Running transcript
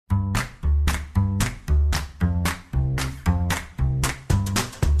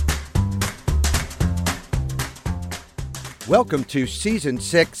Welcome to Season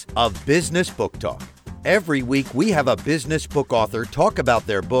 6 of Business Book Talk. Every week, we have a business book author talk about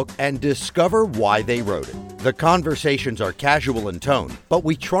their book and discover why they wrote it. The conversations are casual in tone, but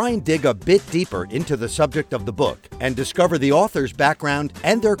we try and dig a bit deeper into the subject of the book and discover the author's background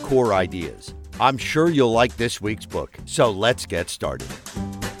and their core ideas. I'm sure you'll like this week's book, so let's get started.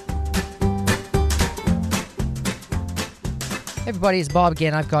 Hey everybody, it's Bob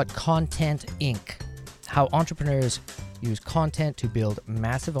again. I've got Content Inc. How entrepreneurs use content to build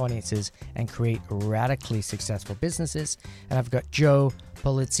massive audiences and create radically successful businesses. And I've got Joe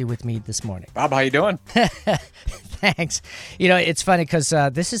Pulizzi with me this morning. Bob, how you doing? Thanks. You know, it's funny because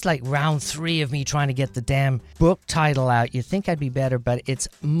this is like round 3 of me trying to get the damn book title out. You'd think I'd be better, but it's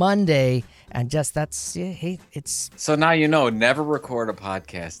Monday, and just it's... So now you know, never record a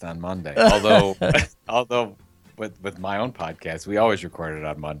podcast on Monday. Although with my own podcast, we always record it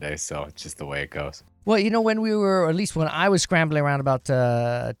on Monday, so it's just the way it goes. Well, you know, when I was scrambling around about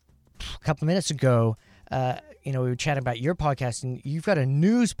a couple of minutes ago, we were chatting about your podcast, and you've got a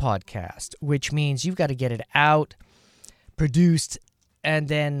news podcast, which means you've got to get it out, produced, and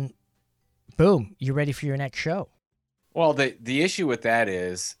then, boom, you're ready for your next show. Well, the issue with that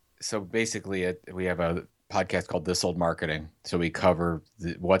is, so basically we have a podcast called This Old Marketing. So we cover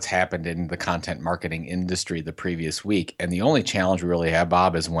what's happened in the content marketing industry the previous week. And the only challenge we really have,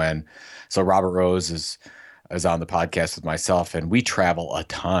 Bob, is so Robert Rose is on the podcast with myself, and we travel a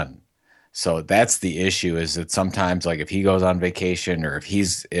ton. So that's the issue, is that sometimes, like, if he goes on vacation or if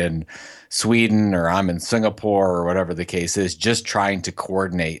he's in Sweden or I'm in Singapore or whatever the case is, just trying to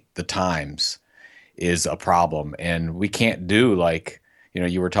coordinate the times is a problem. And we can't do, like,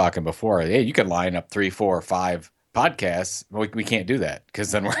 you were talking before, hey, you can line up 3, 4, 5 podcasts. We can't do that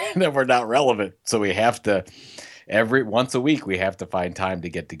because then we're not relevant. So we have to, once a week, we have to find time to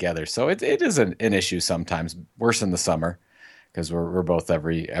get together. So it is an issue sometimes, worse in the summer because we're both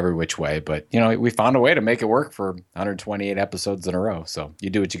every which way. But, we found a way to make it work for 128 episodes in a row. So you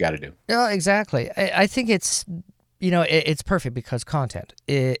do what you got to do. Yeah, exactly. I think it's, it's perfect because content,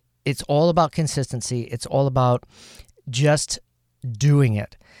 it's all about consistency. It's all about just doing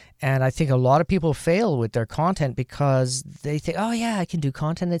it. And I think a lot of people fail with their content because they think, oh yeah, I can do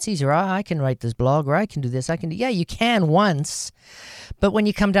content that's easier. I can write this blog, or I can do this. Yeah, you can once. But when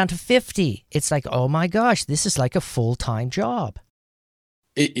you come down to 50, it's like, oh my gosh, this is like a full-time job.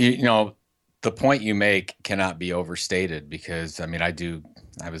 The point you make cannot be overstated because, I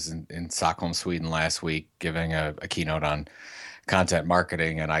was in Stockholm, Sweden last week giving a keynote on content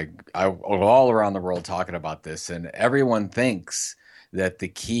marketing, and I all around the world talking about this, and everyone thinks that the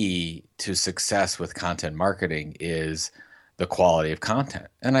key to success with content marketing is the quality of content.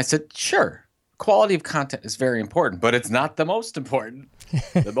 And I said, sure, quality of content is very important, but it's not the most important.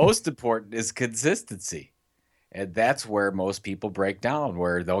 The most important is consistency. And that's where most people break down,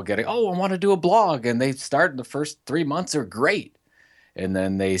 where they'll get, I want to do a blog, and they start in the first 3 months are great, and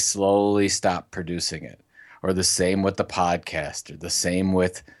then they slowly stop producing it. Or the same with the podcast, or the same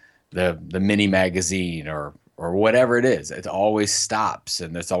with the mini magazine, or whatever it is. It always stops,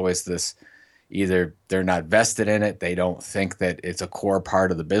 and there's always this, either they're not vested in it, they don't think that it's a core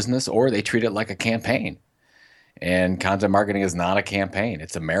part of the business, or they treat it like a campaign. And content marketing is not a campaign,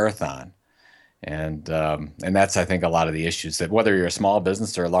 it's a marathon. And that's, I think, a lot of the issues, that whether you're a small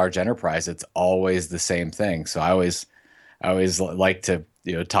business or a large enterprise, it's always the same thing. So I always like to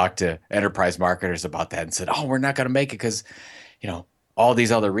talk to enterprise marketers about that and said, we're not going to make it because, all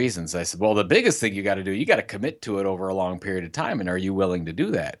these other reasons. I said, well, the biggest thing you got to do, you got to commit to it over a long period of time. And are you willing to do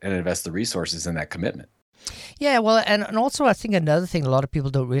that and invest the resources in that commitment? Yeah, well, and also I think another thing a lot of people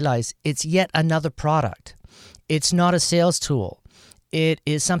don't realize, it's yet another product. It's not a sales tool. It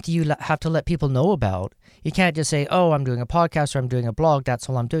is something you have to let people know about. You can't just say, I'm doing a podcast or I'm doing a blog, that's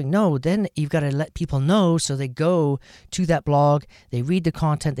all I'm doing. No, then you've got to let people know so they go to that blog, they read the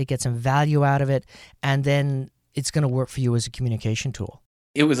content, they get some value out of it, and then it's going to work for you as a communication tool.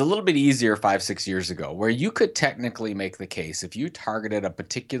 It was a little bit easier 5-6 years ago, where you could technically make the case, if you targeted a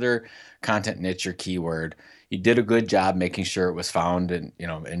particular content niche or keyword, you did a good job making sure it was found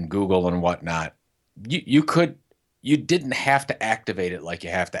in Google and whatnot, you didn't have to activate it like you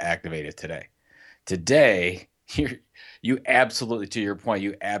have to activate it today. Today, you absolutely, to your point,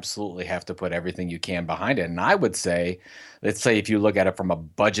 you absolutely have to put everything you can behind it. And I would say, let's say if you look at it from a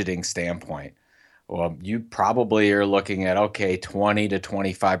budgeting standpoint, well, you probably are looking at, 20 to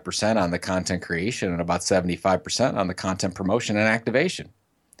 25% on the content creation and about 75% on the content promotion and activation.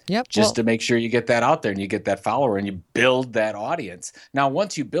 Yep. Just to make sure you get that out there and you get that follower and you build that audience. Now,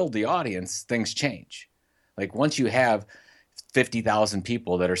 once you build the audience, things change. Like once you have 50,000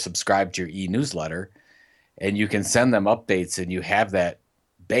 people that are subscribed to your e-newsletter, and you can send them updates and you have that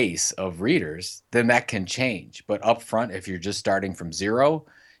base of readers, then that can change. But upfront, if you're just starting from zero,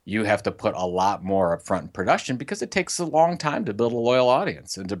 you have to put a lot more upfront in production because it takes a long time to build a loyal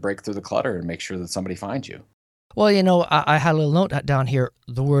audience and to break through the clutter and make sure that somebody finds you. Well, I had a little note down here.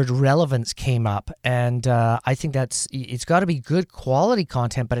 The word relevance came up, and I think it's got to be good quality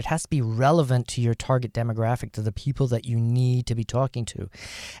content, but it has to be relevant to your target demographic, to the people that you need to be talking to.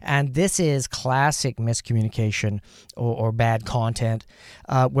 And this is classic miscommunication or bad content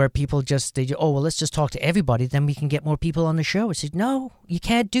where people let's just talk to everybody, then we can get more people on the show. I said, no, you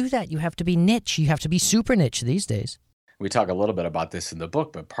can't do that. You have to be niche. You have to be super niche these days. We talk a little bit about this in the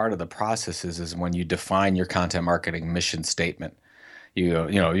book, but part of the process is when you define your content marketing mission statement.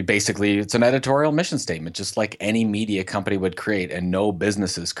 You basically, it's an editorial mission statement, just like any media company would create and no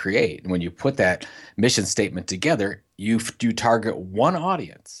businesses create. And when you put that mission statement together, you target one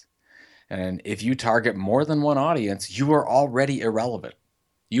audience. And if you target more than one audience, you are already irrelevant.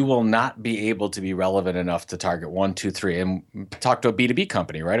 You will not be able to be relevant enough to target 1, 2, 3. And talk to a B2B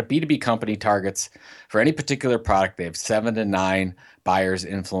company, right? A B2B company targets for any particular product, they have 7 to 9 buyers,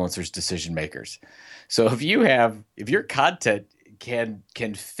 influencers, decision makers. So if your content can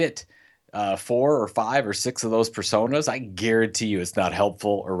fit 4 or 5 or 6 of those personas, I guarantee you it's not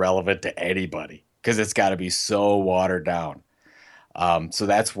helpful or relevant to anybody because it's got to be so watered down. So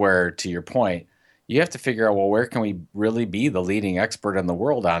that's where, to your point, you have to figure out, well, where can we really be the leading expert in the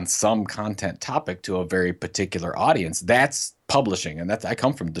world on some content topic to a very particular audience? That's publishing, and I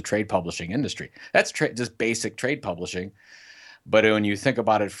come from the trade publishing industry. That's just basic trade publishing. But when you think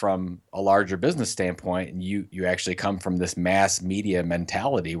about it from a larger business standpoint, and you actually come from this mass media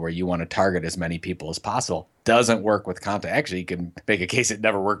mentality where you want to target as many people as possible, doesn't work with content. Actually, you can make a case it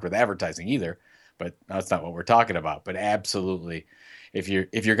never worked with advertising either, but that's not what we're talking about. But absolutely, if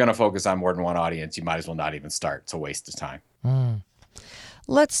you're going to focus on more than one audience, you might as well not even start. It's a waste of time.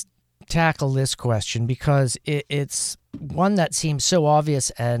 Let's tackle this question because it's one that seems so obvious,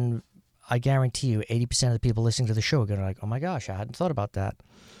 and I guarantee you 80% of the people listening to the show are going to like, oh my gosh, I hadn't thought about that.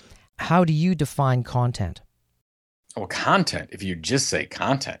 How do you define content? Well, content, if you just say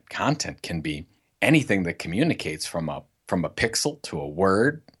content can be anything that communicates from a pixel to a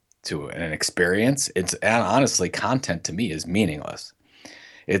word to an experience. And honestly, content to me is meaningless.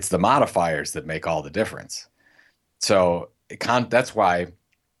 It's the modifiers that make all the difference. So that's why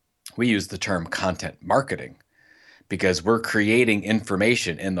we use the term content marketing, because we're creating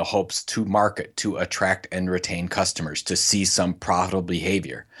information in the hopes to market, to attract and retain customers, to see some profitable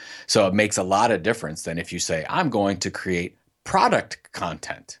behavior. So it makes a lot of difference than if you say, I'm going to create product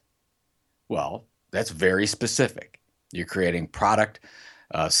content. Well, that's very specific. You're creating product,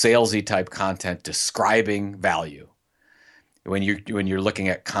 salesy type content describing value. When you're looking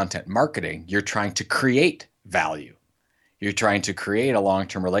at content marketing, you're trying to create value. You're trying to create a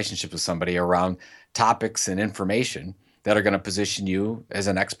long-term relationship with somebody around topics and information that are going to position you as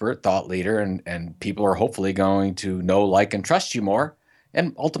an expert thought leader, and people are hopefully going to know, like, and trust you more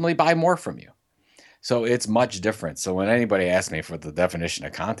and ultimately buy more from you. So it's much different. So when anybody asks me for the definition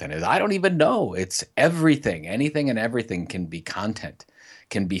of content is, I don't even know. It's everything. Anything and everything can be content,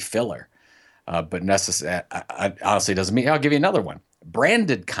 can be filler. But honestly doesn't mean, I'll give you another one.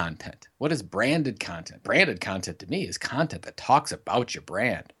 Branded content. What is branded content? Branded content to me is content that talks about your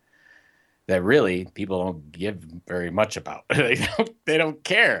brand that really people don't give very much about. They don't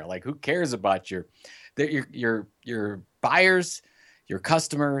care. Like, who cares about your buyers, your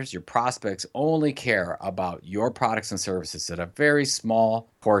customers, your prospects only care about your products and services at a very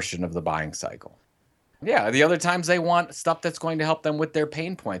small portion of the buying cycle. Yeah, the other times they want stuff that's going to help them with their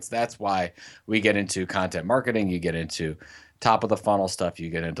pain points. That's why we get into content marketing. You get into top of the funnel stuff.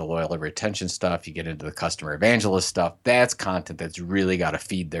 You get into loyalty retention stuff. You get into the customer evangelist stuff. That's content that's really got to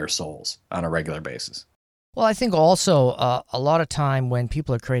feed their souls on a regular basis. Well, I think also a lot of time when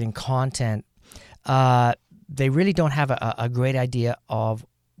people are creating content, they really don't have a great idea of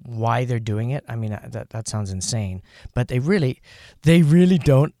why they're doing it. I mean, that sounds insane, but they really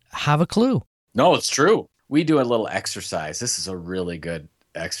don't have a clue. No, it's true. We do a little exercise. This is a really good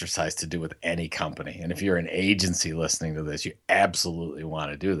exercise to do with any company. And if you're an agency listening to this, you absolutely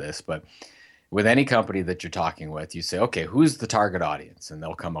want to do this. But with any company that you're talking with, you say, okay, who's the target audience? And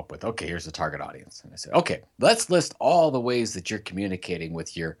they'll come up with, okay, here's the target audience. And I say, okay, let's list all the ways that you're communicating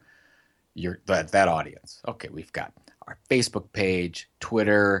with that audience. Okay, we've got our Facebook page,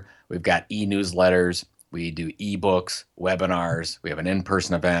 Twitter, we've got e-newsletters, we do ebooks, webinars, we have an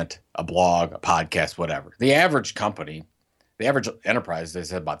in-person event, a blog, a podcast, whatever. The average company, the average enterprise,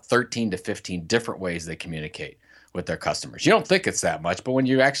 there's about 13 to 15 different ways they communicate with their customers. You don't think it's that much, but when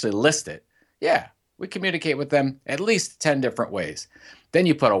you actually list it, yeah, We communicate with them at least 10 different ways. Then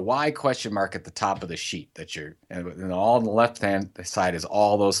you put a why question mark at the top of the sheet and all on the left-hand side is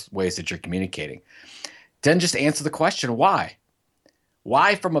all those ways that you're communicating. Then just answer the question, why?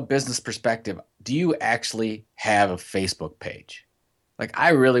 Why, from a business perspective, do you actually have a Facebook page? Like, I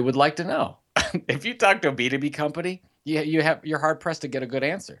really would like to know. If you talk to a B2B company, you're hard-pressed to get a good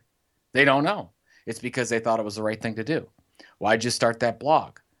answer. They don't know. It's because they thought it was the right thing to do. Why'd you start that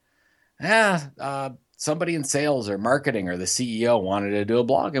blog? Somebody in sales or marketing or the CEO wanted to do a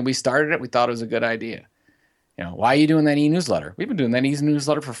blog, and we started it. We thought it was a good idea. Why are you doing that e-newsletter? We've been doing that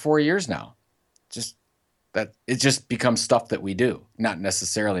e-newsletter for 4 years now. It just becomes stuff that we do, not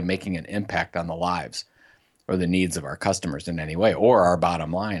necessarily making an impact on the lives or the needs of our customers in any way, or our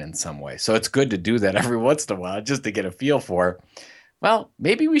bottom line in some way. So it's good to do that every once in a while, just to get a feel for, well,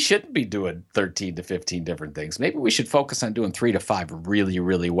 maybe we shouldn't be doing 13 to 15 different things. Maybe we should focus on doing 3 to 5 really,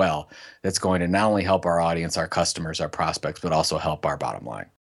 really well. That's going to not only help our audience, our customers, our prospects, but also help our bottom line.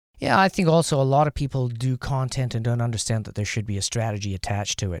 Yeah, I think also a lot of people do content and don't understand that there should be a strategy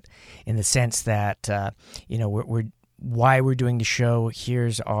attached to it, in the sense that we're why we're doing the show.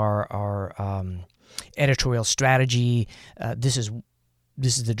 Here's our editorial strategy. This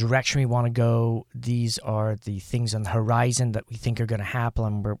is the direction we want to go. These are the things on the horizon that we think are going to happen,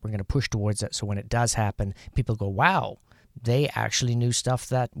 and we're going to push towards it. So when it does happen, people go, "Wow, they actually knew stuff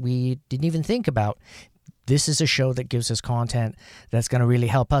that we didn't even think about." This is a show that gives us content that's going to really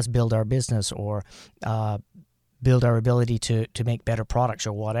help us build our business or build our ability to make better products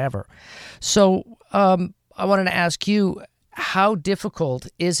or whatever. So I wanted to ask you, how difficult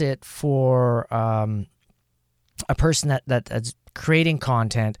is it for a person that's creating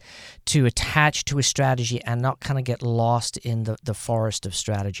content to attach to a strategy and not kind of get lost in the forest of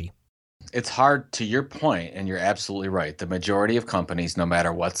strategy? It's hard, to your point, and you're absolutely right. The majority of companies, no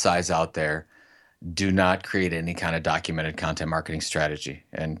matter what size out there, do not create any kind of documented content marketing strategy.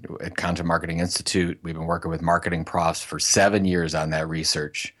 And at Content Marketing Institute, we've been working with marketing profs for 7 years on that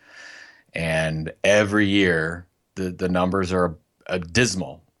research. And every year, the numbers are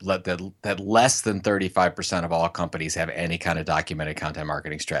dismal, that less than 35% of all companies have any kind of documented content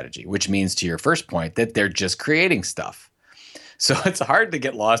marketing strategy, which means, to your first point, that they're just creating stuff. So it's hard to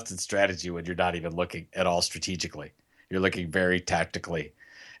get lost in strategy when you're not even looking at all strategically. You're looking very tactically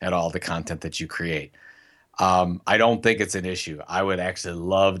at all the content that you create. I don't think it's an issue. I would actually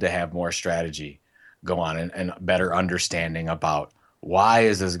love to have more strategy go on and better understanding about why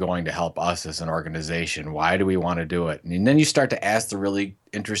is this going to help us as an organization? Why do we want to do it? And then you start to ask the really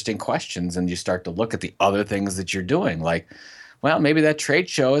interesting questions, and you start to look at the other things that you're doing. Like, well, maybe that trade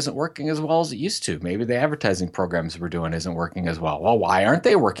show isn't working as well as it used to. Maybe the advertising programs we're doing isn't working as well. Well, why aren't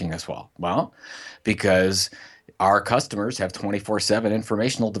they working as well? Well, because our customers have 24/7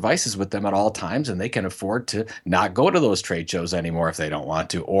 informational devices with them at all times, and they can afford to not go to those trade shows anymore if they don't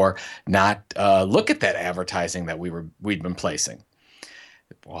want to, or not look at that advertising that we'd been placing.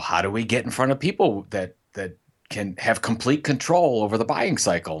 Well, how do we get in front of people that can have complete control over the buying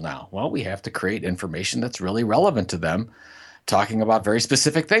cycle now? Well, we have to create information that's really relevant to them, talking about very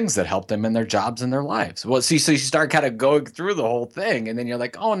specific things that help them in their jobs and their lives. Well, so you start kind of going through the whole thing, and then you're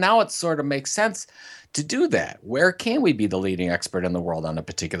like, oh, now it sort of makes sense to do that. Where can we be the leading expert in the world on a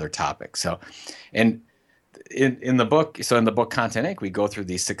particular topic? So, and in the book Content Inc., we go through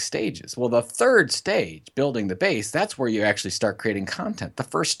these 6 stages. Well, the third stage, building the base, that's where you actually start creating content. The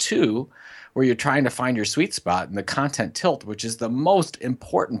first 2, where you're trying to find your sweet spot, and the content tilt, which is the most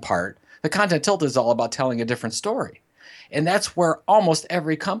important part. The content tilt is all about telling a different story. And that's where almost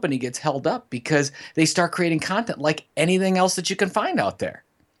every company gets held up, because they start creating content like anything else that you can find out there.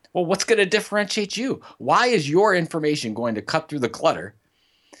 Well, what's going to differentiate you? Why is your information going to cut through the clutter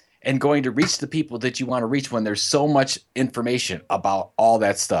and going to reach the people that you want to reach when there's so much information about all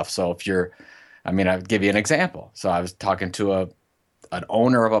that stuff? So I'll give you an example. So I was talking to an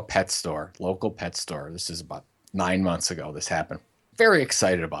owner of a pet store, local pet store. This is about 9 months ago this happened. Very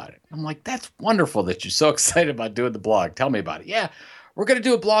excited about it. I'm like, that's wonderful that you're so excited about doing the blog. Tell me about it. Yeah, we're going to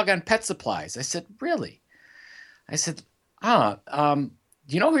do a blog on pet supplies. I said, really? I said,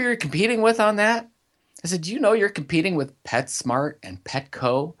 do you know who you're competing with on that? I said, do you know you're competing with PetSmart and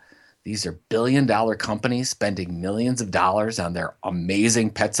Petco? These are billion-dollar companies spending millions of dollars on their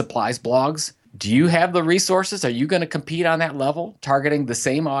amazing pet supplies blogs. Do you have the resources? Are you going to compete on that level, targeting the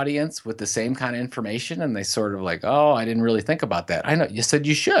same audience with the same kind of information? And they sort of like, oh, I didn't really think about that. I know. You said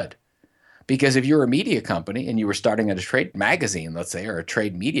you should. Because if you're a media company and you were starting at a trade magazine, let's say, or a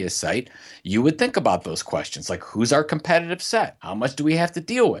trade media site, you would think about those questions like, who's our competitive set? How much do we have to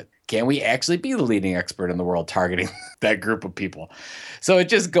deal with? Can we actually be the leading expert in the world targeting that group of people? So it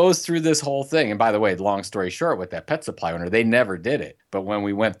just goes through this whole thing. And by the way, long story short, with that pet supply owner, they never did it. But when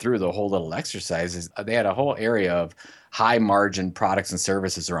we went through the whole little exercises, they had a whole area of high margin products and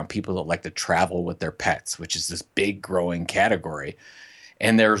services around people that like to travel with their pets, which is this big growing category.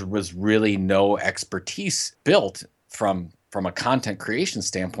 And there was really no expertise built from a content creation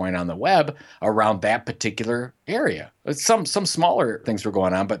standpoint on the web around that particular area. Some smaller things were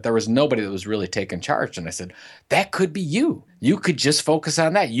going on, but there was nobody that was really taking charge. And I said, that could be you. You could just focus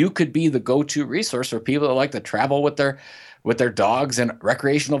on that. You could be the go-to resource for people that like to travel with their dogs and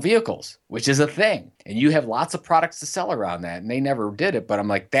recreational vehicles, which is a thing. And you have lots of products to sell around that. And they never did it. But I'm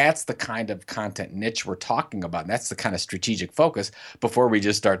like, that's the kind of content niche we're talking about. And that's the kind of strategic focus before we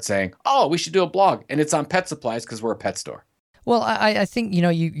just start saying, oh, we should do a blog. And it's on pet supplies because we're a pet store. Well, I think,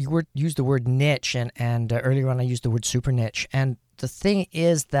 you used the word niche, and earlier on I used the word super niche. And the thing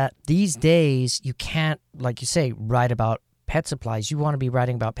is that these days you can't, like you say, write about pet supplies. You want to be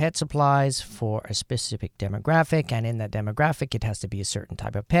writing about pet supplies for a specific demographic, and in that demographic it has to be a certain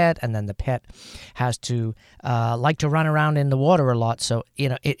type of pet, and then the pet has to like to run around in the water a lot. So,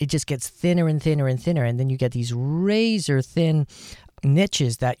 it just gets thinner and thinner and thinner, and then you get these razor thin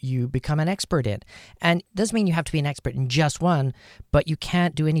niches that you become an expert in. And it doesn't mean you have to be an expert in just one, but you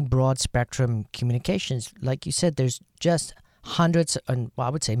can't do any broad spectrum communications. Like you said, there's just hundreds and I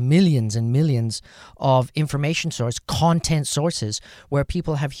would say millions and millions of information source, content sources where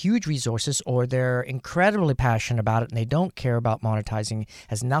people have huge resources or they're incredibly passionate about it and they don't care about monetizing. It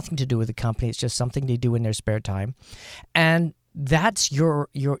has nothing to do with the company. It's just something they do in their spare time. And that's your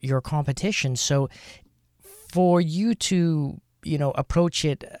competition. So for you to approach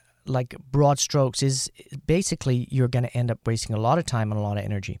it like broad strokes is basically you're going to end up wasting a lot of time and a lot of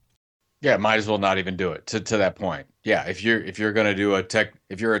energy. Yeah, might as well not even do it to that point. Yeah, if you're going to do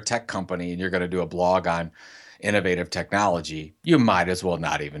if you're a tech company and you're going to do a blog on innovative technology, you might as well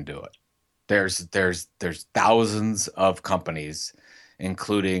not even do it. There's thousands of companies,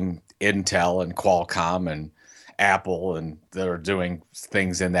 including Intel and Qualcomm and Apple, and that are doing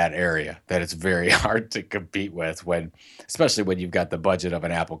things in that area that it's very hard to compete with especially when you've got the budget of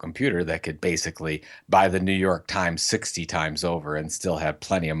an Apple computer that could basically buy the New York Times 60 times over and still have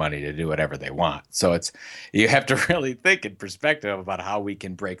plenty of money to do whatever they want. So you have to really think in perspective about how we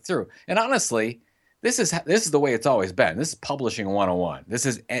can break through. And honestly, this is the way it's always been. This is publishing 101. This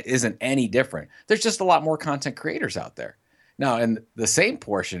isn't any different. There's just a lot more content creators out there. Now, and the same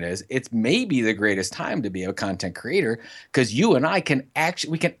portion is it's maybe the greatest time to be a content creator because you and I can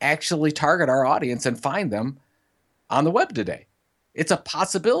actually target our audience and find them on the web today. It's a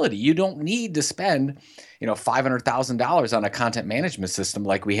possibility. You don't need to spend, $500,000 on a content management system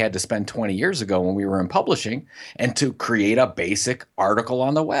like we had to spend 20 years ago when we were in publishing and to create a basic article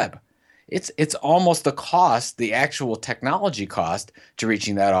on the web. It's almost the actual technology cost to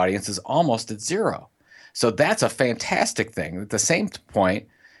reaching that audience is almost at zero. So that's a fantastic thing. At the same point,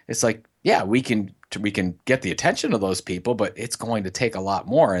 it's like, yeah, we can get the attention of those people, but it's going to take a lot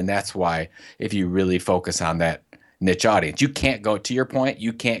more. And that's why if you really focus on that niche audience, you can't go, to your point,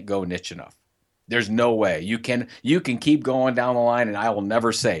 you can't go niche enough. There's no way. You can keep going down the line and I will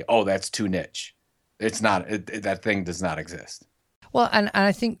never say, oh, that's too niche. It's not, that thing does not exist. Well, and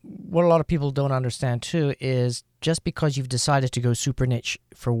I think what a lot of people don't understand too is just because you've decided to go super niche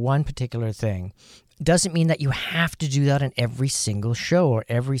for one particular thing doesn't mean that you have to do that in every single show or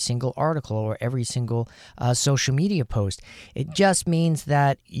every single article or every single social media post. It just means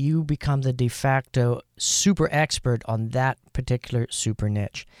that you become the de facto super expert on that particular super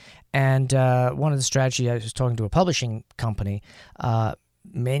niche. And one of the strategies, I was talking to a publishing company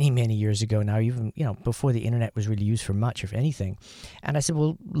many, many years ago now, even before the internet was really used for much of anything. And I said,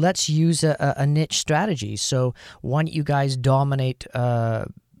 well, let's use a niche strategy. So why don't you guys dominate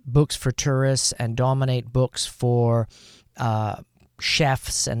books for tourists and dominate books for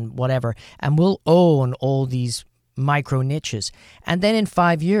chefs and whatever, and we'll own all these micro niches. And then in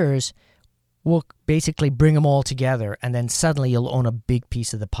 5 years, we'll basically bring them all together, and then suddenly you'll own a big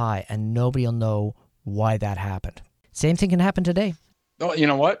piece of the pie, and nobody will know why that happened. Same thing can happen today. Oh, you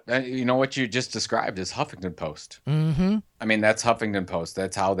know what? What you just described is Huffington Post. Mm-hmm. I mean, that's Huffington Post.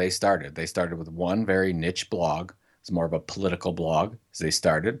 That's how they started. They started with one very niche blog. It's more of a political blog as they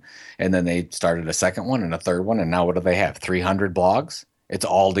started. And then they started a second one and a third one. And now what do they have? 300 blogs? It's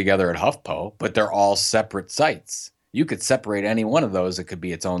all together at HuffPo, but they're all separate sites. You could separate any one of those. It could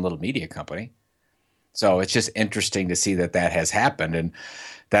be its own little media company. So it's just interesting to see that has happened. And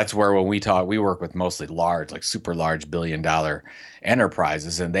that's where when we work with mostly large, like super large billion-dollar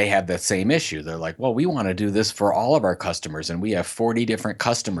enterprises, and they have that same issue. They're like, well, we want to do this for all of our customers, and we have 40 different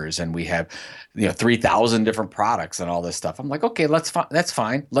customers, and we have 3,000 different products and all this stuff. I'm like, okay, that's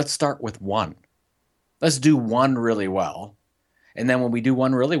fine. Let's start with one. Let's do one really well. And then when we do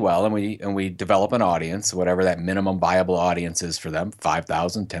one really well and we develop an audience, whatever that minimum viable audience is for them,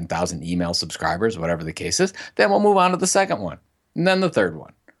 5,000, 10,000 email subscribers, whatever the case is, then we'll move on to the second one and then the third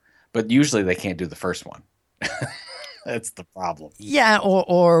one. But usually they can't do the first one. That's the problem. Yeah,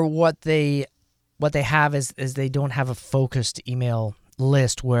 or what they have is they don't have a focused email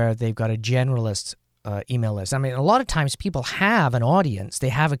list where they've got a generalist email list. I mean, a lot of times people have an audience, they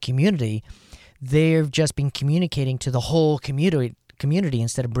have a community. They've just been communicating to the whole community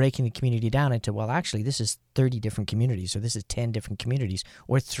instead of breaking the community down into, well, actually, this is 30 different communities, or this is 10 different communities,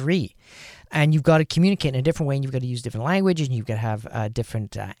 or 3. And you've got to communicate in a different way, and you've got to use different languages, and you've got to have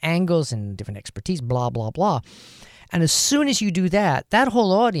different angles and different expertise, blah, blah, blah. And as soon as you do that, that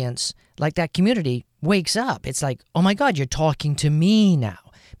whole audience, like that community, wakes up. It's like, oh my God, you're talking to me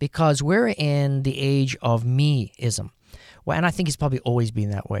now, because we're in the age of me-ism. Well, and I think it's probably always been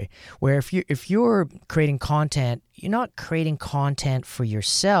that way, where if you're creating content, you're not creating content for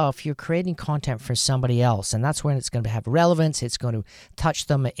yourself, you're creating content for somebody else. And that's when it's going to have relevance, it's going to touch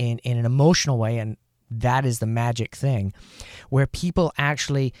them in an emotional way, and that is the magic thing, where people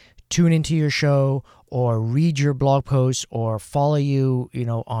actually tune into your show or read your blog posts or follow you,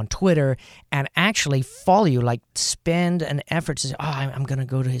 on Twitter, and actually follow you, like spend an effort to say, oh, I'm going to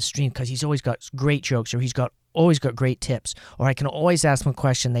go to his stream because he's always got great jokes, or he's always got great tips, or I can always ask them a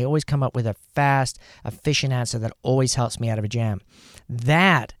question. They always come up with a fast, efficient answer that always helps me out of a jam.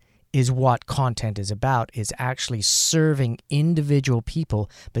 That is what content is about, is actually serving individual people,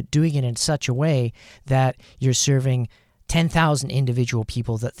 but doing it in such a way that you're serving 10,000 individual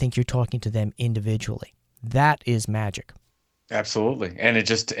people that think you're talking to them individually. That is magic. Absolutely. And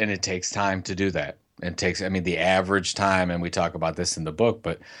it takes time to do that. The average time, and we talk about this in the book,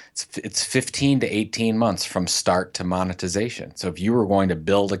 but it's 15 to 18 months from start to monetization. So if you were going to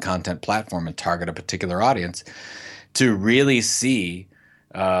build a content platform and target a particular audience, to really see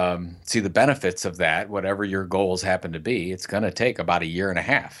the benefits of that, whatever your goals happen to be, it's going to take about a year and a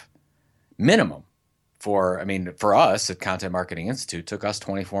half minimum. For us at Content Marketing Institute, took us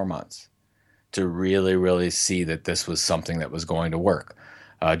 24 months to really, really see that this was something that was going to work.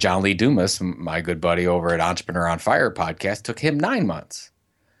 John Lee Dumas, my good buddy over at Entrepreneur on Fire podcast, took him 9 months.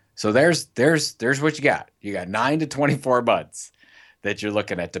 So there's what you got. You got 9 to 24 months that you're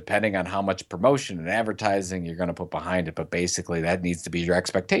looking at, depending on how much promotion and advertising you're going to put behind it. But basically, that needs to be your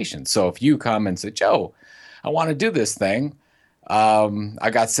expectation. So if you come and say, Joe, I want to do this thing,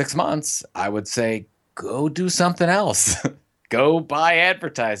 I got 6 months, I would say, go do something else. Go buy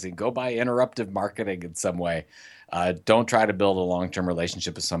advertising. Go buy interruptive marketing in some way. Don't try to build a long-term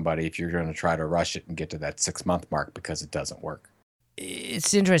relationship with somebody if you're going to try to rush it and get to that 6-month mark, because it doesn't work.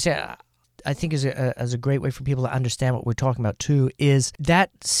 It's interesting. I think as a great way for people to understand what we're talking about too, is that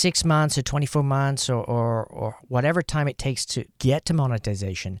 6 months or 24 months or whatever time it takes to get to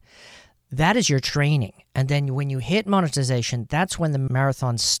monetization. That is your training. And then when you hit monetization, that's when the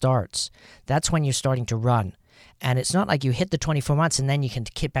marathon starts. That's when you're starting to run. And it's not like you hit the 24 months and then you can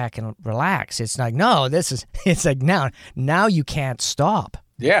kick back and relax. It's like, no, it's like now you can't stop.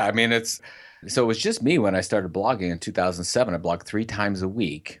 Yeah. So it was just me when I started blogging in 2007. I blogged 3 times a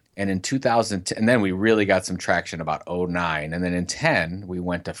week. And in 2010, and then we really got some traction about 2009. And then in 10, we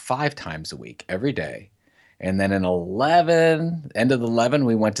went to 5 times a week, every day. And then in 11, end of 11,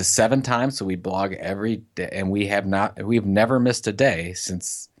 we went to 7 times. So we blog every day, and we've never missed a day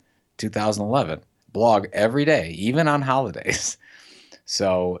since 2011. Blog every day, even on holidays.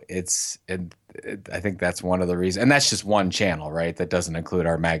 So I think that's one of the reasons, and that's just one channel, right? That doesn't include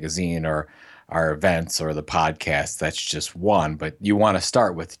our magazine or our events or the podcast. That's just one, but you want to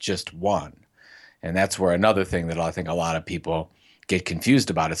start with just one. And that's where another thing that I think a lot of people get confused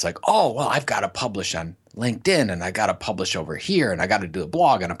about. It's like, oh, well, I've got to publish on LinkedIn, and I got to publish over here, and I got to do a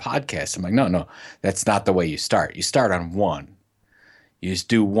blog and a podcast. I'm like, no, that's not the way you start. You start on one. You just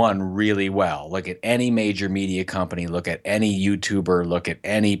do one really well. Look at any major media company, look at any YouTuber, look at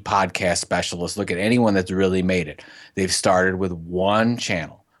any podcast specialist, look at anyone that's really made it. They've started with one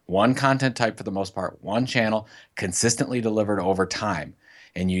channel, one content type for the most part, one channel, consistently delivered over time.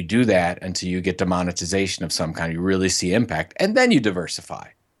 And you do that until you get to monetization of some kind. You really see impact, and then you diversify.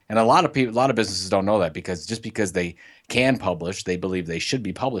 And a lot of businesses don't know that, because just because they can publish, they believe they should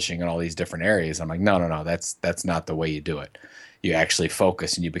be publishing in all these different areas. I'm like, no, that's not the way you do it. you actually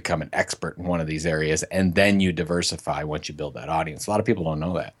focus and you become an expert in one of these areas, and then you diversify once you build that audience. A lot of people don't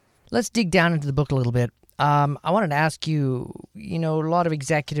know that. Let's dig down into the book a little bit. I wanted to ask you, a lot of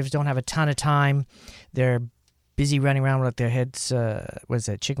executives don't have a ton of time. They're busy running around with their heads,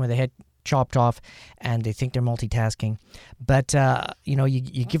 chicken with their head chopped off, and they think they're multitasking. But,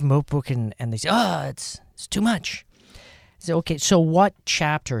 you give them a book and they say, it's too much. So, okay, so what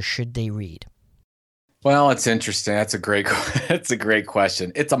chapter should they read? Well, it's interesting. That's a great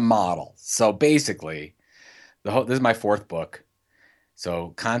question. It's a model. So basically, this is my fourth book.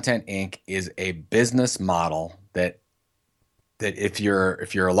 So Content Inc. is a business model that if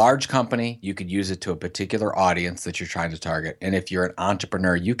you're a large company, you could use it to a particular audience that you're trying to target. And if you're an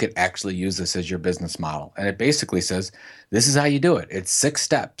entrepreneur, you could actually use this as your business model. And it basically says, this is how you do it. It's 6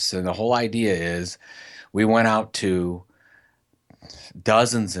 steps. And the whole idea is we went out to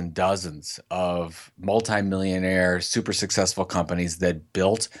dozens and dozens of multimillionaire, super successful companies that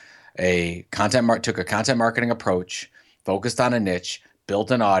built took a content marketing approach, focused on a niche,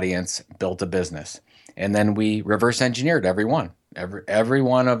 built an audience, built a business. And then we reverse engineered every one of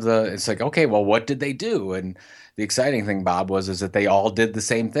it's like, okay, well, what did they do? And the exciting thing, Bob, is that they all did the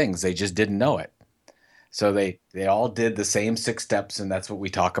same things. They just didn't know it. So they all did the same 6 steps, and that's what we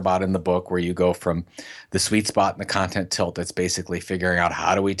talk about in the book, where you go from the sweet spot and the content tilt. That's basically figuring out,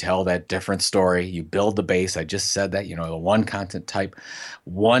 how do we tell that different story? You build the base. I just said that, the one content type,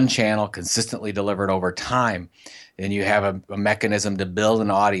 one channel consistently delivered over time. Then you have a mechanism to build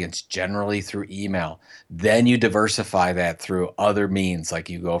an audience, generally through email. Then you diversify that through other means, like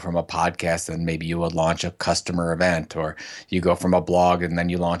you go from a podcast and maybe you would launch a customer event, or you go from a blog and then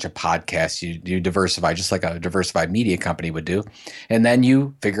you launch a podcast. You diversify just like a diversified media company would do. And then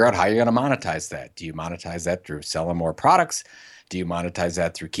you figure out how you're going to monetize that. Do you monetize that through selling more products? Do you monetize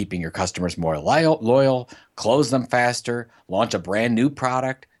that through keeping your customers more loyal, close them faster, launch a brand new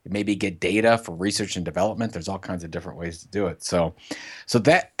product? Maybe get data for research and development. There's all kinds of different ways to do it. So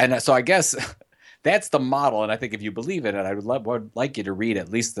I guess that's the model. And I think if you believe in it, I would like you to read at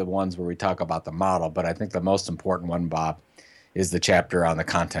least the ones where we talk about the model. But I think the most important one, Bob, is the chapter on the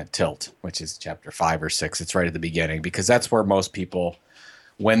content tilt, which is chapter 5 or 6. It's right at the beginning, because that's where most people,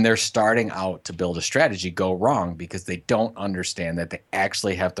 when they're starting out to build a strategy, go wrong, because they don't understand that they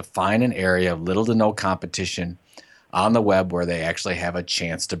actually have to find an area of little to no competition on the web where they actually have a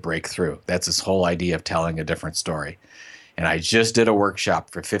chance to break through. That's this whole idea of telling a different story. And I just did a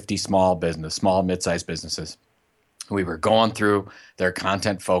workshop for 50 small, mid-sized businesses. We were going through their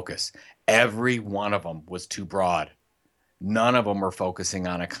content focus. Every one of them was too broad. None of them were focusing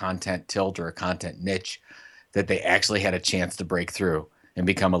on a content tilt or a content niche that they actually had a chance to break through and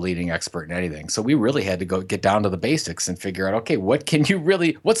become a leading expert in anything. So we really had to go get down to the basics and figure out, okay, what's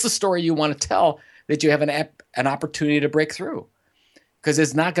the story you want to tell that you have an opportunity to break through? Because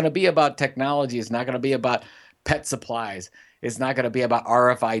it's not going to be about technology. It's not going to be about pet supplies. It's not going to be about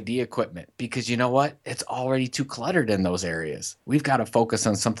RFID equipment, because you know what? It's already too cluttered in those areas. We've got to focus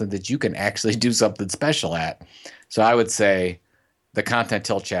on something that you can actually do something special at. So I would say the content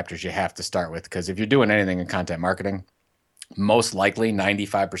tilt chapters you have to start with, because if you're doing anything in content marketing, most likely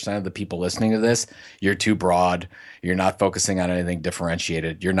 95% of the people listening to this, you're too broad. You're not focusing on anything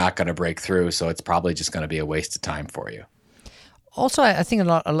differentiated. You're not going to break through. So it's probably just going to be a waste of time for you. Also, I think a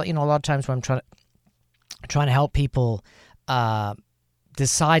lot of times when I'm trying to help people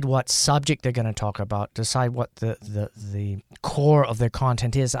decide what subject they're going to talk about, decide what the core of their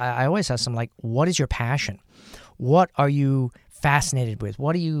content is, I always ask them, like, what is your passion? What are you fascinated with?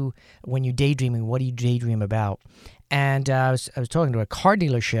 When you're daydreaming, what do you daydream about? And I was talking to a car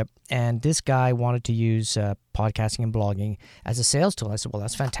dealership, and this guy wanted to use podcasting and blogging as a sales tool. I said, well,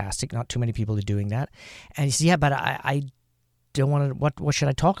 that's fantastic. Not too many people are doing that. And he said, yeah, but I don't want to, what should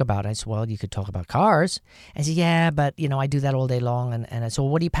I talk about? I said, well, you could talk about cars. And he said, yeah, but, I do that all day long. And I said, well,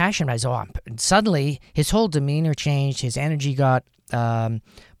 what are you passionate about? I said, and suddenly his whole demeanor changed. His energy got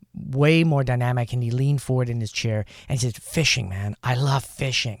way more dynamic, and he leaned forward in his chair and he said, fishing, man. I love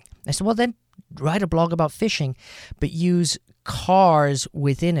fishing. I said, well, then write a blog about fishing, but use cars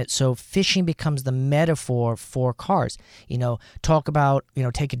within it. So fishing becomes the metaphor for cars. Talk about,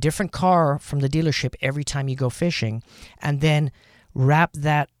 take a different car from the dealership every time you go fishing, and then wrap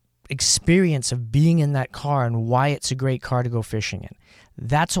that experience of being in that car and why it's a great car to go fishing in.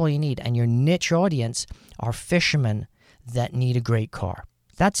 That's all you need. And your niche audience are fishermen that need a great car.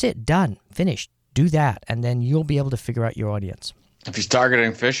 That's it. Done. Finished. Do that. And then you'll be able to figure out your audience. If he's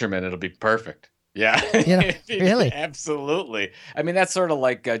targeting fishermen, it'll be perfect. Yeah. Really? Absolutely. I mean, that's sort of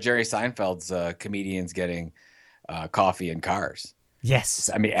like Jerry Seinfeld's comedians getting coffee in cars. Yes.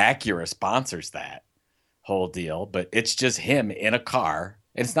 I mean, Acura sponsors that. whole deal, but it's just him in a car,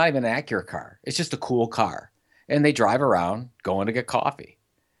 and it's not even an Acura car. It's just a cool car. And they drive around going to get coffee.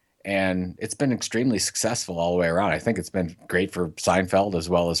 And it's been extremely successful all the way around. I think it's been great for Seinfeld as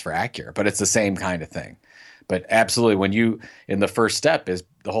well as for Acura, but it's the same kind of thing. But absolutely, in the first step is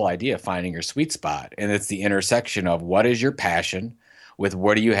the whole idea of finding your sweet spot. And it's the intersection of what is your passion with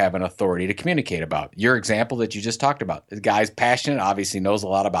what do you have an authority to communicate about. Your example that you just talked about, the guy's passionate, obviously knows a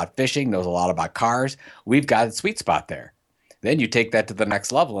lot about fishing, knows a lot about cars. We've got a sweet spot there. Then you take that to the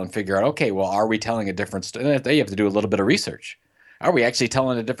next level and figure out, okay, well, are we telling a different story? Then you have to do a little bit of research. Are we actually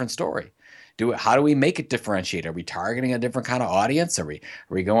telling a different story? How do we make it differentiate? Are we targeting a different kind of audience? Are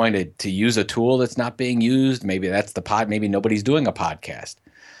we going to use a tool that's not being used? Maybe that's the pod. Maybe nobody's doing a podcast.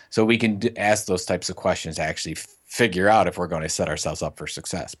 So we can ask those types of questions to actually figure out if we're going to set ourselves up for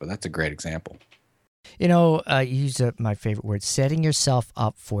success. But that's a great example. You know, you use my favorite word, setting yourself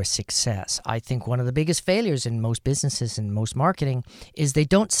up for success. I think one of the biggest failures in most businesses and most marketing is they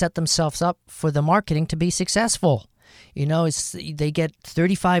don't set themselves up for the marketing to be successful. You know, they get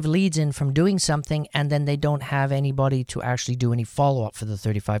 35 leads in from doing something, and then they don't have anybody to actually do any follow-up for the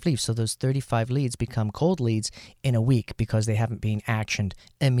 35 leads. So those 35 leads become cold leads in a week because they haven't been actioned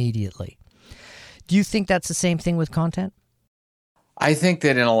immediately. Do you think that's the same thing with content? I think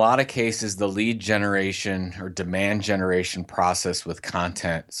that in a lot of cases, the lead generation or demand generation process with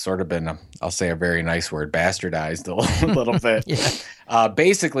content sort of been, I'll say a very nice word, bastardized a little bit. Yeah.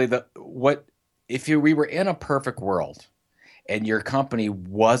 Basically, if we were in a perfect world and your company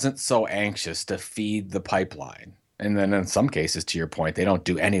wasn't so anxious to feed the pipeline, and then in some cases, to your point, they don't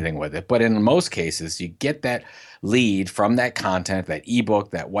do anything with it. But in most cases, you get that lead from that content, that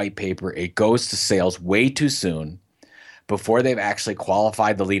ebook, that white paper, it goes to sales way too soon before they've actually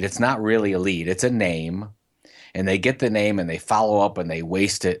qualified the lead. It's not really a lead, it's a name. And they get the name and they follow up and they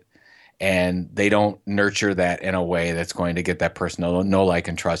waste it. And they don't nurture that in a way that's going to get that person to know, like,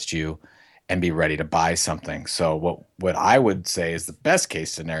 and trust you and be ready to buy something. So what I would say is the best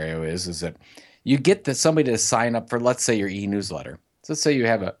case scenario is that you get somebody to sign up for, let's say, your e-newsletter. So let's say you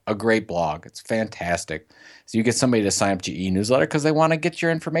have a great blog. It's fantastic. So you get somebody to sign up to your e-newsletter because they want to get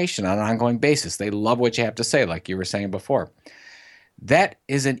your information on an ongoing basis. They love what you have to say, like you were saying before. That's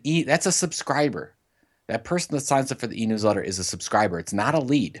a subscriber. That person that signs up for the e-newsletter is a subscriber. It's not a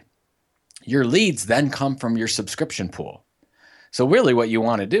lead. Your leads then come from your subscription pool. So really what you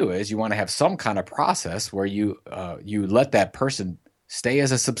want to do is you want to have some kind of process where you let that person stay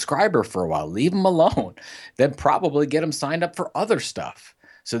as a subscriber for a while, leave them alone, then probably get them signed up for other stuff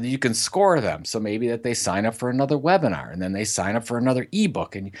so that you can score them. So maybe that they sign up for another webinar and then they sign up for another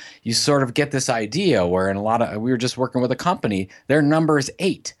ebook, and you sort of get this idea where we were just working with a company, their number is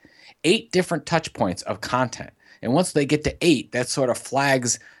 8 different touch points of content. And once they get to 8, that sort of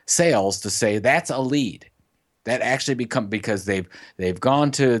flags sales to say that's a lead. That actually because they've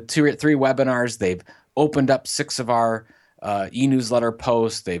gone to 2 or 3 webinars, they've opened up 6 of our e-newsletter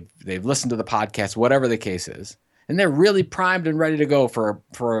posts, they've listened to the podcast, whatever the case is, and they're really primed and ready to go for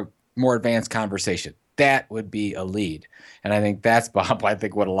a more advanced conversation. That would be a lead. And I think that's, Bob,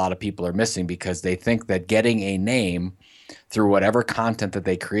 what a lot of people are missing, because they think that getting a name through whatever content that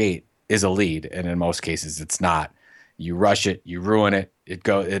they create is a lead, and in most cases it's not. You rush it, you ruin it,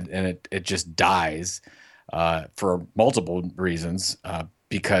 it just dies. For multiple reasons,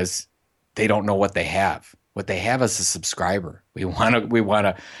 because they don't know what they have. What they have is a subscriber. We want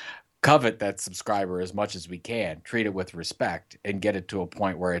to covet that subscriber as much as we can, treat it with respect, and get it to a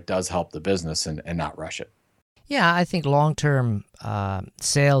point where it does help the business and not rush it. Yeah, I think long-term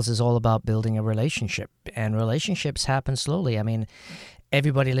sales is all about building a relationship, and relationships happen slowly. I mean,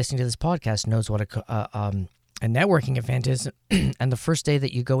 everybody listening to this podcast knows what a networking event is, and the first day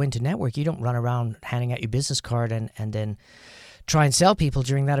that you go into network, you don't run around handing out your business card and then try and sell people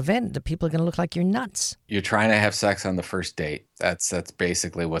during that event. The people are going to look like you're nuts. You're trying to have sex on the first date. That's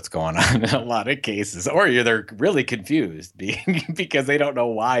basically what's going on in a lot of cases. Or they're really confused because they don't know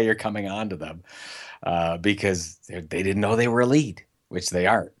why you're coming on to them, because they didn't know they were a lead, which they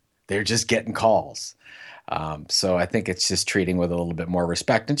aren't. They're just getting calls. So I think it's just treating with a little bit more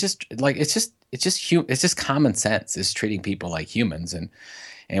respect, and just like it's just common sense. It's treating people like humans,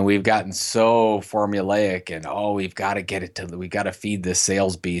 and we've gotten so formulaic, and we've got to we got to feed this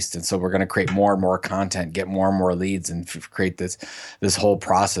sales beast, and so we're going to create more and more content, get more and more leads, and create this whole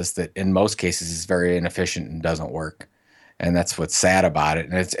process that in most cases is very inefficient and doesn't work. And that's what's sad about it,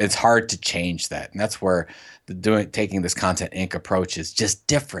 and it's hard to change that, and that's where taking this Content Inc. approach is just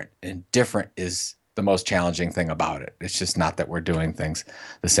different, and different is the most challenging thing about it. It's just not that we're doing things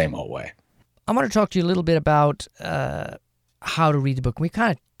the same old way. I want to talk to you a little bit about how to read the book. We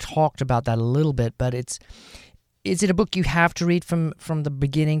kind of talked about that a little bit, but is it a book you have to read from the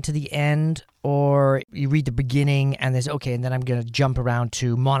beginning to the end, or you read the beginning and there's, okay, and then I'm going to jump around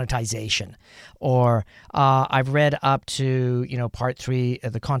to monetization, or I've read up to, part 3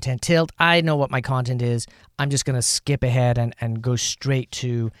 of the content tilt. I know what my content is. I'm just going to skip ahead and go straight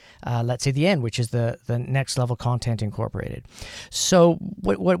to, let's say, the end, which is the next level content incorporated. So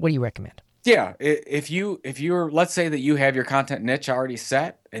what do you recommend? Yeah, if you're, let's say that you have your content niche already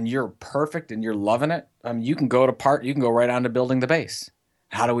set and you're perfect and you're loving it, you can go right on to building the base.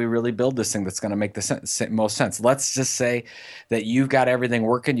 How do we really build this thing that's going to make the most sense? Let's just say that you've got everything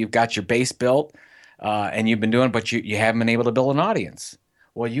working, you've got your base built, and you've been doing it, but you haven't been able to build an audience.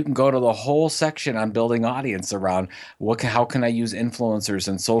 Well, you can go to the whole section on building audience around how can I use influencers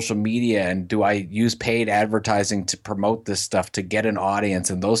and social media, and do I use paid advertising to promote this stuff to get an audience,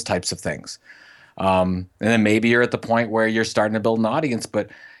 and those types of things. And then maybe you're at the point where you're starting to build an audience, but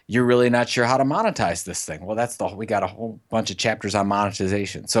you're really not sure how to monetize this thing. Well, we got a whole bunch of chapters on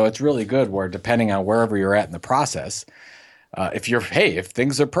monetization. So it's really good where, depending on wherever you're at in the process, if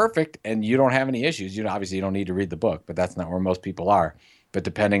things are perfect and you don't have any issues, obviously you don't need to read the book, but that's not where most people are. But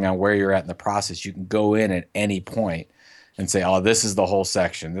depending on where you're at in the process, you can go in at any point and say, oh, this is the whole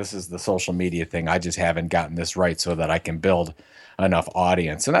section. This is the social media thing. I just haven't gotten this right so that I can build enough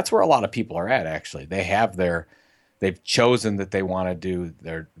audience. And that's where a lot of people are at, actually. They've chosen that they want to do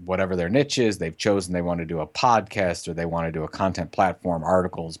whatever their niche is. They've chosen they want to do a podcast, or they want to do a content platform,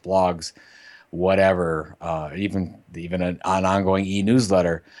 articles, blogs, whatever, even an ongoing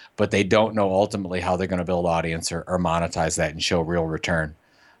e-newsletter, but they don't know ultimately how they're going to build audience or monetize that and show real return,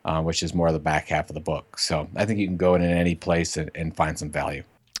 which is more of the back half of the book. So I think you can go in any place and find some value.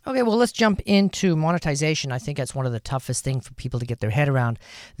 Okay, well, let's jump into monetization. I think that's one of the toughest things for people to get their head around.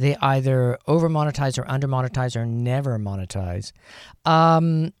 They either over-monetize or under-monetize or never monetize.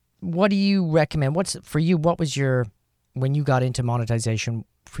 What do you recommend? For you, what was when you got into monetization,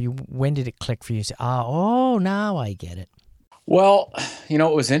 for you, when did it click for you? Say, now I get it. Well,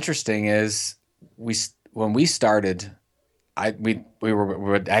 what was interesting is when we started, we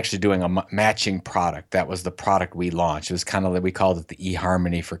were actually doing a matching product. That was the product we launched. It was kind of, we called it the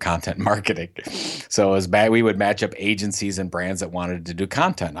eHarmony for content marketing. So it was we would match up agencies and brands that wanted to do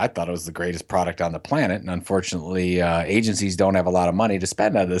content. I thought it was the greatest product on the planet. And unfortunately, agencies don't have a lot of money to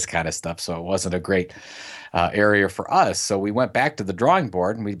spend on this kind of stuff. So it wasn't a great area for us. So we went back to the drawing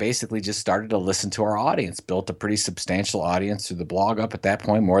board, and we basically just started to listen to our audience, built a pretty substantial audience through the blog up at that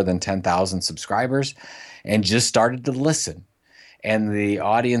point, more than 10,000 subscribers, and just started to listen. And the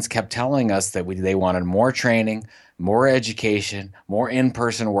audience kept telling us that they wanted more training, more education, more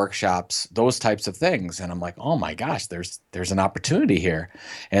in-person workshops, those types of things. And I'm like, oh my gosh, there's an opportunity here.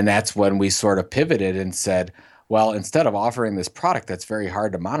 And that's when we sort of pivoted and said, well, instead of offering this product that's very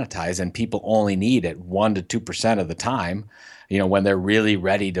hard to monetize and people only need it 1% to 2% of the time, when they're really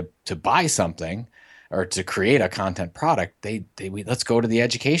ready to buy something or to create a content product, let's go to the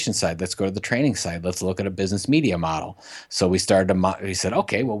education side. Let's go to the training side. Let's look at a business media model. So we said,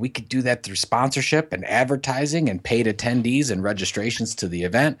 okay, well, we could do that through sponsorship and advertising and paid attendees and registrations to the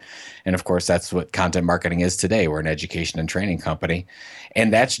event. And of course, that's what content marketing is today. We're an education and training company.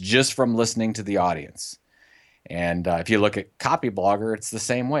 And that's just from listening to the audience. And if you look at Copyblogger, it's the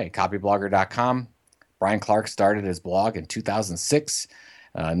same way. Copyblogger.com. Brian Clark started his blog in 2006.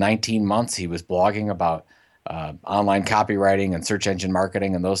 19 months he was blogging about online copywriting and search engine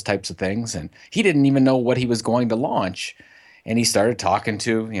marketing and those types of things. And he didn't even know what he was going to launch. And he started talking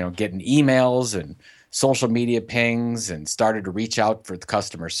to, getting emails and social media pings, and started to reach out for the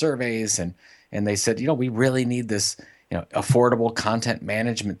customer surveys. And they said, we really need this affordable content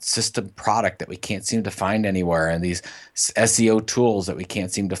management system product that we can't seem to find anywhere, and these SEO tools that we can't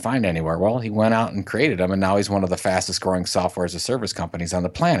seem to find anywhere. Well, he went out and created them, and now he's one of the fastest growing software as a service companies on the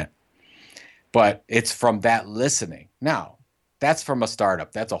planet. But it's from that listening. Now, that's from a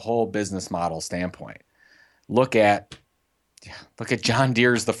startup. That's a whole business model standpoint. Look at John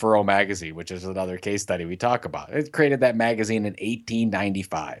Deere's The Furrow magazine, which is another case study we talk about. It created that magazine in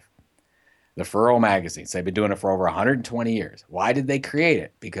 1895. The Furrow magazines. They've been doing it for over 120 years. Why did they create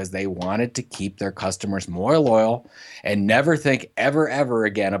it? Because they wanted to keep their customers more loyal and never think ever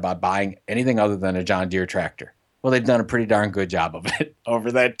again about buying anything other than a John Deere tractor. Well, they've done a pretty darn good job of it over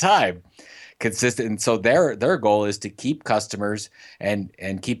that time. Consistent. And so their goal is to keep customers and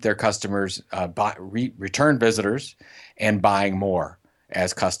keep their customers return visitors and buying more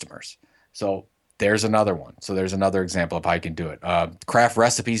as customers. So there's another one. So there's another example of how you can do it.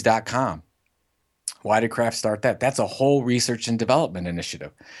 Craftrecipes.com. Why did Kraft start that? That's a whole research and development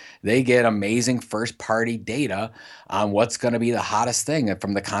initiative. They get amazing first party data on what's going to be the hottest thing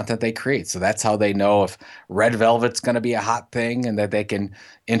from the content they create. So that's how they know if red velvet's going to be a hot thing and that they can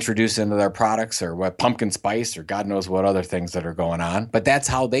introduce into their products, or what pumpkin spice, or God knows what other things that are going on. But that's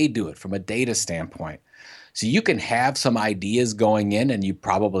how they do it from a data standpoint. So you can have some ideas going in, and you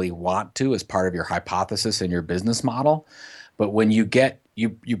probably want to as part of your hypothesis and your business model. But when you get,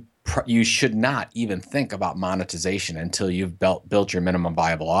 you should not even think about monetization until you've built your minimum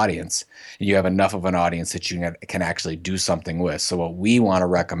viable audience and you have enough of an audience that you can actually do something with. So what we want to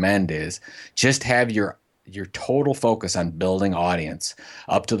recommend is just have your total focus on building audience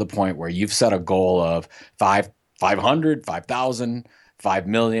up to the point where you've set a goal of 500, 5,000, 5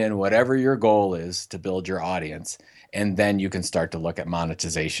 million, whatever your goal is to build your audience. And then you can start to look at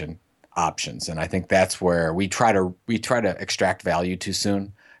monetization options. And I think that's where we try to extract value too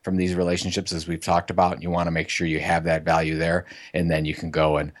soon from these relationships, as we've talked about. You want to make sure you have that value there, and then you can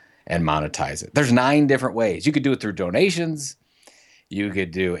go and monetize it. There's 9 different ways. You could do it through donations. You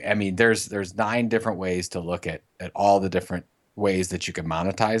could do, there's 9 different ways to look at all the different ways that you can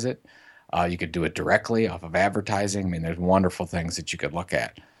monetize it. You could do it directly off of advertising. There's wonderful things that you could look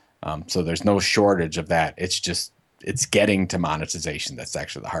at. So there's no shortage of that. It's getting to monetization that's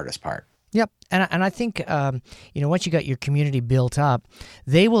actually the hardest part. Yep. And I think, once you got your community built up,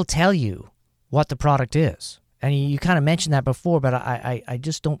 they will tell you what the product is. And you kind of mentioned that before, but I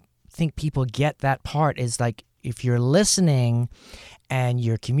just don't think people get that part. Is like, if you're listening and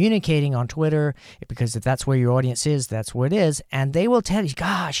you're communicating on Twitter, because if that's where your audience is, that's where it is. And they will tell you,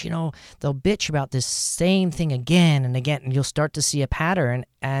 gosh, they'll bitch about this same thing again and again, and you'll start to see a pattern.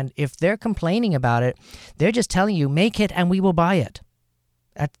 And if they're complaining about it, they're just telling you, make it and we will buy it.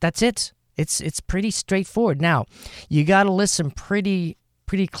 That's it. It's pretty straightforward. Now, you got to listen pretty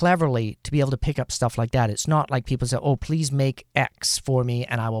cleverly to be able to pick up stuff like that. It's not like people say, oh, please make X for me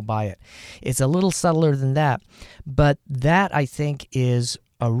and I will buy it. It's a little subtler than that. But that, I think, is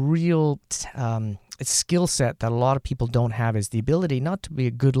a real skill set that a lot of people don't have, is the ability not to be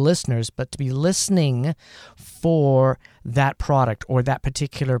good listeners, but to be listening for that product or that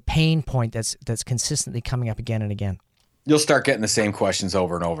particular pain point that's consistently coming up again and again. You'll start getting the same questions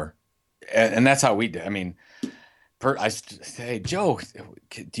over and over. And that's how we do. I say, Joe,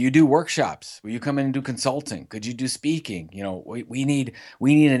 do you do workshops? Will you come in and do consulting? Could you do speaking? We need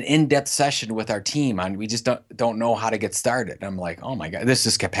an in-depth session with our team on, we just don't know how to get started. And I'm like, oh my God, this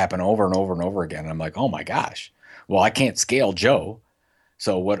just kept happening over and over and over again. And I'm like, oh my gosh, well, I can't scale Joe.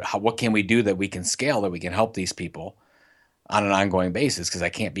 So what can we do that we can scale, that we can help these people on an ongoing basis, because I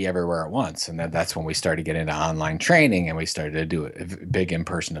can't be everywhere at once. And then that's when we started getting into online training, and we started to do big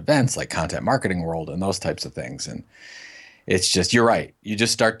in-person events like Content Marketing World and those types of things. And it's just, you're right. You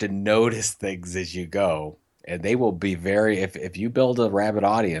just start to notice things as you go, and they will be if you build a rabid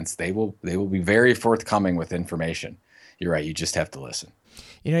audience, they will be very forthcoming with information. You're right. You just have to listen.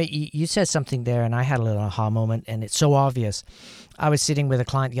 You said something there, and I had a little aha moment, and it's so obvious. I was sitting with a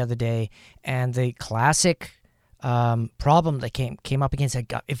client the other day, and the classic problem that came up against,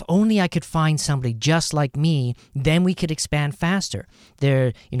 like, if only I could find somebody just like me, then we could expand faster.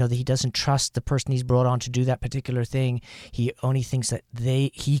 He doesn't trust the person he's brought on to do that particular thing. He only thinks that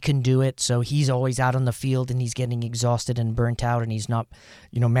he can do it, so he's always out on the field and he's getting exhausted and burnt out, and he's not,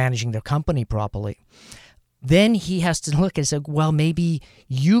 managing the company properly. Then he has to look and say, well, maybe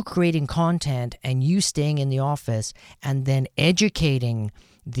you creating content and you staying in the office and then educating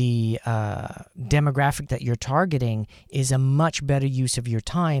the demographic that you're targeting is a much better use of your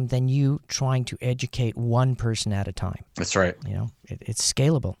time than you trying to educate one person at a time. That's right. It's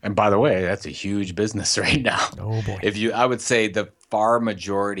scalable. And by the way, that's a huge business right now. Oh boy. I would say the far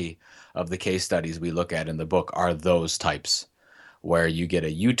majority of the case studies we look at in the book are those types, where you get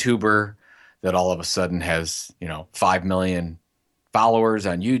a YouTuber that all of a sudden has 5 million followers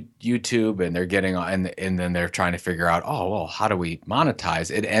on YouTube, and they're getting on, and then they're trying to figure out, oh, well, how do we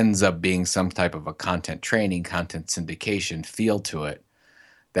monetize? It ends up being some type of a content training, content syndication feel to it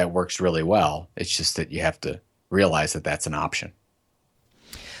that works really well. It's just that you have to realize that that's an option.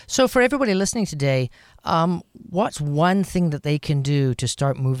 So for everybody listening today, what's one thing that they can do to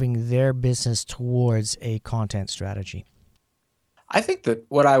start moving their business towards a content strategy? I think that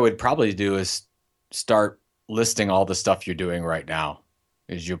what I would probably do is start listing all the stuff you're doing right now,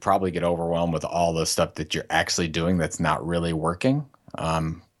 is you'll probably get overwhelmed with all the stuff that you're actually doing that's not really working,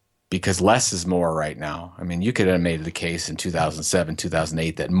 because less is more right now. You could have made the case in 2007,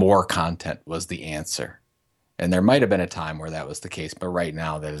 2008 that more content was the answer. And there might have been a time where that was the case, but right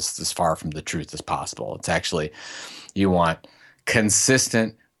now that is as far from the truth as possible. It's actually, you want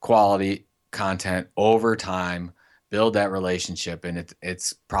consistent quality content over time, build that relationship. And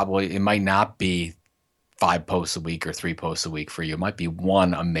it might not be 5 posts a week or 3 posts a week for you. It might be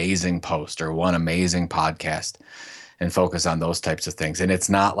one amazing post or one amazing podcast, and focus on those types of things. And it's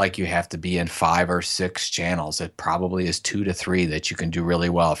not like you have to be in 5 or 6 channels. It probably is 2 to 3 that you can do really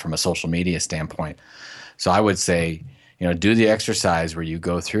well from a social media standpoint. So I would say, do the exercise where you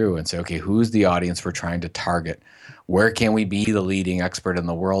go through and say, okay, who's the audience we're trying to target? Where can we be the leading expert in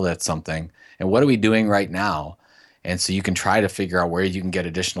the world at something? And what are we doing right now? And so you can try to figure out where you can get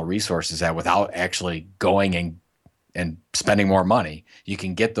additional resources at without actually going and spending more money. You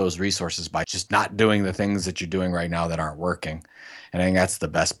can get those resources by just not doing the things that you're doing right now that aren't working. And I think that's the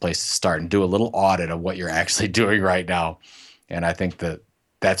best place to start, and do a little audit of what you're actually doing right now. And I think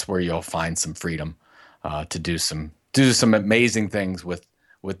that's where you'll find some freedom to do some amazing things with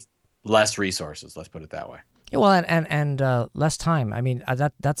less resources. Let's put it that way. Yeah, well, and less time. I mean,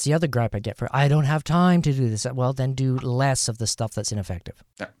 that's the other gripe I get I don't have time to do this. Well, then do less of the stuff that's ineffective.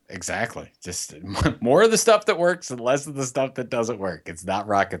 Yeah, exactly. Just more of the stuff that works and less of the stuff that doesn't work. It's not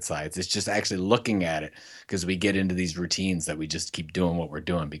rocket science. It's just actually looking at it, because we get into these routines that we just keep doing what we're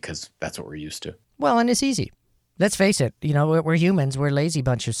doing because that's what we're used to. Well, and it's easy. Let's face it, we're humans. We're lazy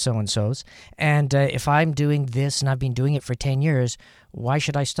bunch of so-and-sos. And if I'm doing this and I've been doing it for 10 years, why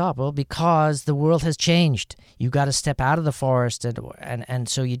should I stop? Well, because the world has changed. You got to step out of the forest, and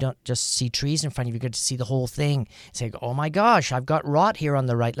so you don't just see trees in front of you. You get to see the whole thing. Say, oh my gosh, I've got rot here on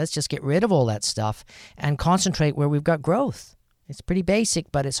the right. Let's just get rid of all that stuff and concentrate where we've got growth. It's pretty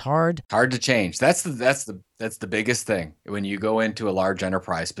basic, but it's hard. Hard to change. That's the biggest thing. When you go into a large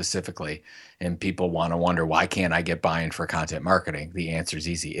enterprise specifically, and people wonder, why can't I get buy-in for content marketing? The answer is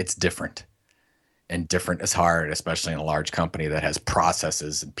easy. It's different. And different is hard, especially in a large company that has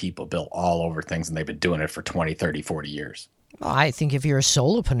processes and people built all over things, and they've been doing it for 20, 30, 40 years. Well, I think if you're a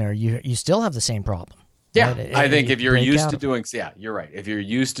solopreneur, you still have the same problem. Yeah, right? I think if you're used to doing, you're right. If you're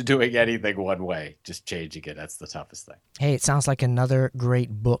used to doing anything one way, just changing it, that's the toughest thing. Hey, it sounds like another great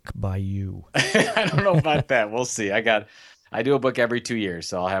book by you. I don't know about that. We'll see. I do a book every 2 years,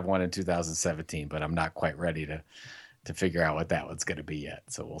 so I'll have one in 2017, but I'm not quite ready to figure out what that one's going to be yet.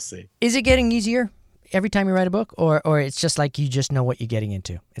 So we'll see. Is it getting easier every time you write a book, or it's just like you just know what you're getting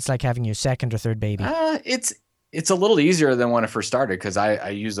into? It's like having your second or third baby. It's a little easier than when I first started, because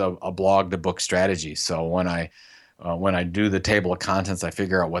I use a blog to book strategy. So when I do the table of contents, I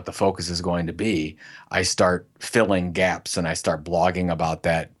figure out what the focus is going to be. I start filling gaps, and I start blogging about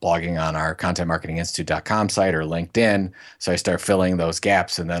that, blogging on our contentmarketinginstitute.com site or LinkedIn. So I start filling those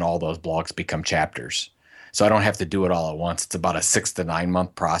gaps, and then all those blogs become chapters. So I don't have to do it all at once. It's about a 6 to 9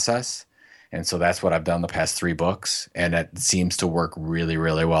 month process. And so that's what I've done the past 3 books, and it seems to work really,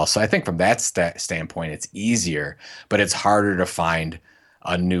 really well. So I think from that standpoint, it's easier, but it's harder to find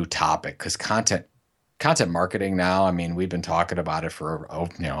a new topic, because content marketing now, I mean, we've been talking about it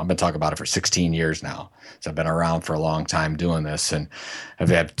I've been talking about it for 16 years now. So I've been around for a long time doing this, and I've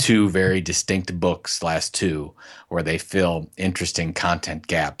had 2 very distinct books, last 2, where they fill interesting content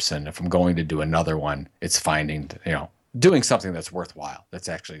gaps. And if I'm going to do another one, it's finding, doing something that's worthwhile, that's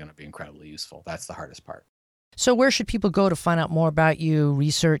actually going to be incredibly useful. That's the hardest part. So where should people go to find out more about you,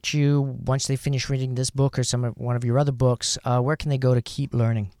 research you, once they finish reading this book or one of your other books? Where can they go to keep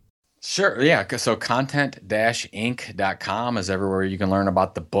learning? Sure. Yeah. So content-inc.com is everywhere you can learn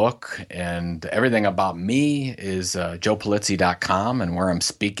about the book, and everything about me is joepulizzi.com, and where I'm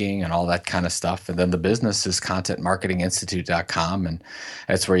speaking and all that kind of stuff. And then the business is contentmarketinginstitute.com, and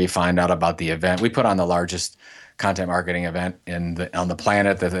that's where you find out about the event. We put on the largest content marketing event on the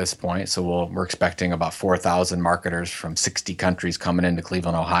planet at this point. So we're expecting about 4,000 marketers from 60 countries coming into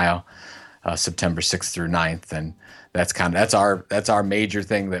Cleveland, Ohio, September 6th through 9th. And that's our major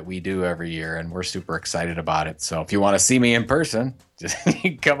thing that we do every year, and we're super excited about it. So if you want to see me in person, just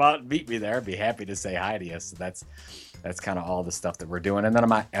come out and meet me there. I'd be happy to say hi to you. So that's kind of all the stuff that we're doing. And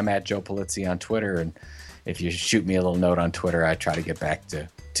then I'm at Joe Pulizzi on Twitter, and if you shoot me a little note on Twitter, I try to get back to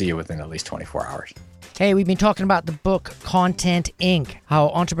you within at least 24 hours. Hey, we've been talking about the book Content Inc., how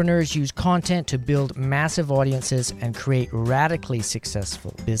entrepreneurs use content to build massive audiences and create radically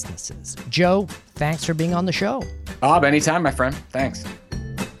successful businesses. Joe, thanks for being on the show. Bob, anytime, my friend. Thanks.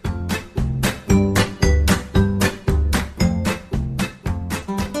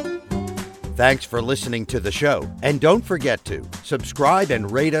 Thanks for listening to the show. And don't forget to subscribe and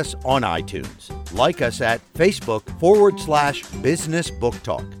rate us on iTunes. Like us at Facebook.com/Business Book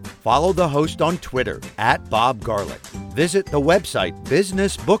Talk. Follow the host on Twitter @Bob Garlick. Visit the website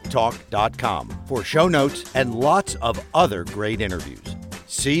businessbooktalk.com for show notes and lots of other great interviews.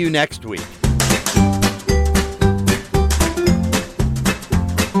 See you next week.